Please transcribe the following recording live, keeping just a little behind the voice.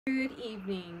Good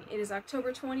evening. It is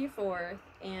October 24th,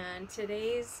 and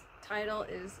today's title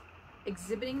is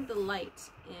Exhibiting the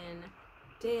Light in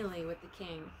Daily with the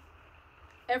King.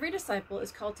 Every disciple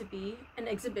is called to be an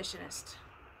exhibitionist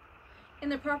in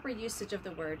the proper usage of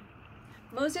the word.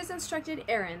 Moses instructed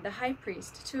Aaron, the high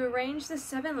priest, to arrange the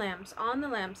 7 lamps on the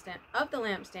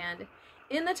lampstand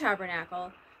in the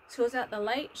tabernacle so that the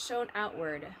light shone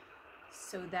outward.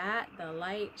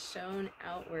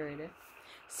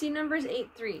 See Numbers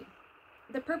 8:3.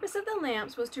 The purpose of the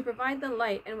lamps was to provide the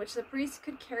light in which the priests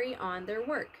could carry on their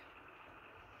work.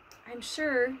 I'm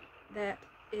sure that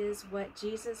is what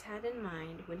Jesus had in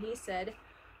mind when he said,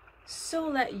 "So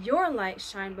let your light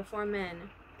shine before men,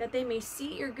 that they may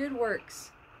see your good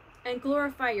works and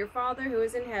glorify your Father who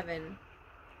is in heaven."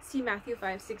 See Matthew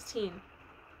 5:16.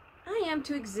 I am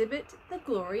to exhibit the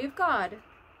glory of God,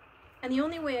 and the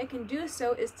only way I can do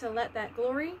so is to let that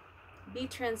glory be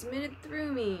transmitted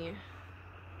through me.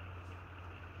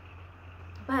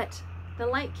 But the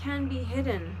light can be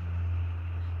hidden.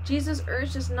 Jesus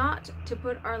urged us not to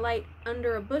put our light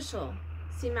under a bushel.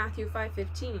 See Matthew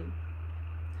 5:15.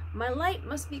 My light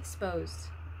must be exposed.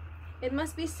 It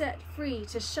must be set free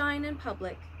to shine in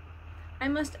public. I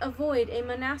must avoid a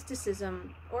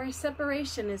monasticism or a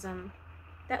separationism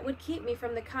that would keep me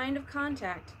from the kind of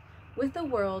contact with the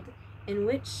world in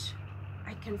which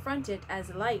I confront it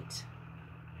as light.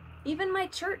 Even my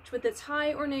church, with its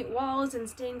high ornate walls and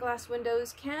stained glass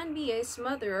windows, can be a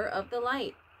smotherer of the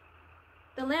light.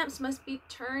 The lamps must be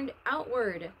turned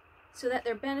outward so that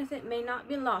their benefit may not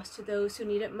be lost to those who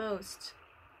need it most.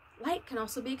 Light can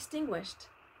also be extinguished.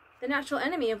 The natural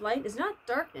enemy of light is not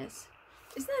darkness.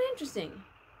 Isn't that interesting?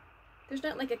 There's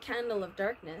not like a candle of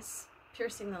darkness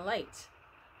piercing the light.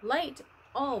 Light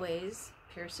always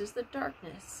pierces the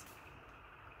darkness.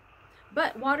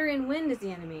 But water and wind is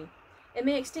the enemy. It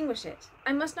may extinguish it.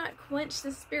 I must not quench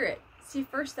the spirit. See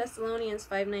 1 Thessalonians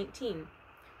 5:19,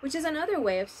 which is another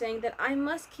way of saying that I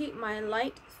must keep my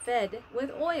light fed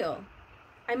with oil.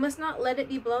 I must not let it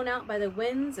be blown out by the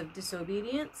winds of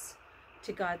disobedience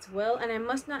to God's will, and I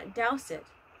must not douse it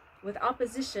with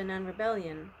opposition and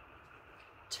rebellion.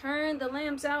 Turn the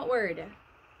lamps outward.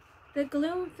 The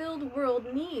gloom-filled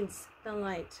world needs the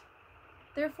light.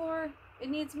 Therefore, it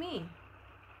needs me.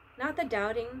 Not the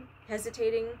doubting,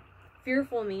 hesitating,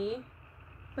 fearful me,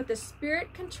 but the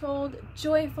spirit-controlled,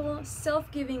 joyful,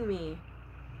 self-giving me.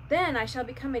 Then I shall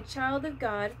become a child of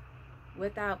God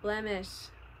without blemish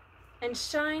and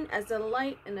shine as a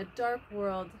light in a dark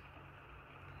world.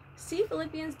 See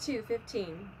Philippians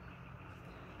 2:15.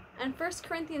 And 1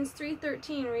 Corinthians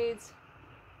 3:13 reads,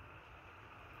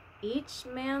 each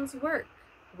man's work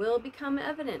will become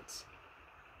evident,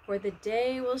 for the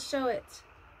day will show it,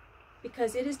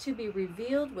 because it is to be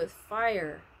revealed with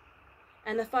fire,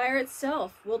 and the fire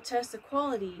itself will test the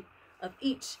quality of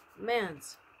each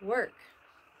man's work.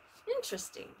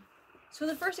 Interesting. So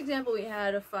the first example we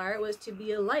had of fire was to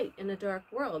be a light in a dark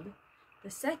world.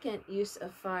 The second use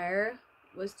of fire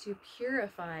was to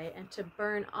purify and to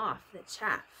burn off the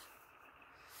chaff.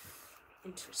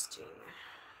 Interesting.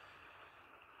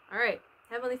 All right,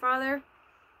 Heavenly Father,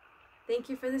 thank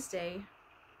you for this day.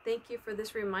 Thank you for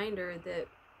this reminder that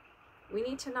we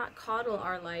need to not coddle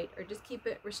our light or just keep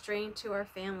it restrained to our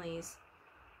families.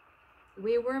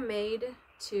 We were made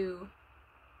to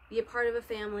be a part of a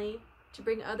family, to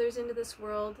bring others into this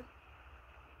world,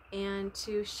 and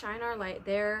to shine our light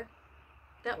there.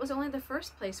 That was only the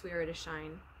first place we were to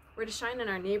shine. We're to shine in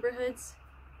our neighborhoods.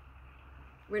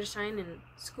 We're to shine in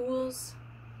schools,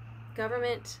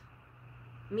 government,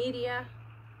 media,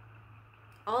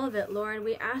 all of it, Lord.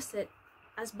 We ask that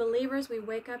as believers we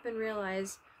wake up and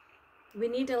realize we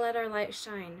need to let our light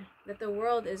shine, that the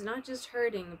world is not just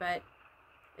hurting, but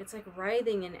it's like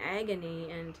writhing in agony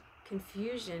and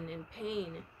confusion and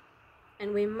pain.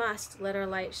 And we must let our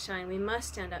light shine. We must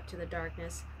stand up to the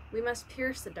darkness. We must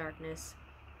pierce the darkness.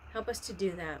 Help us to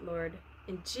do that, Lord.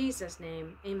 In Jesus'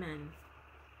 name, amen.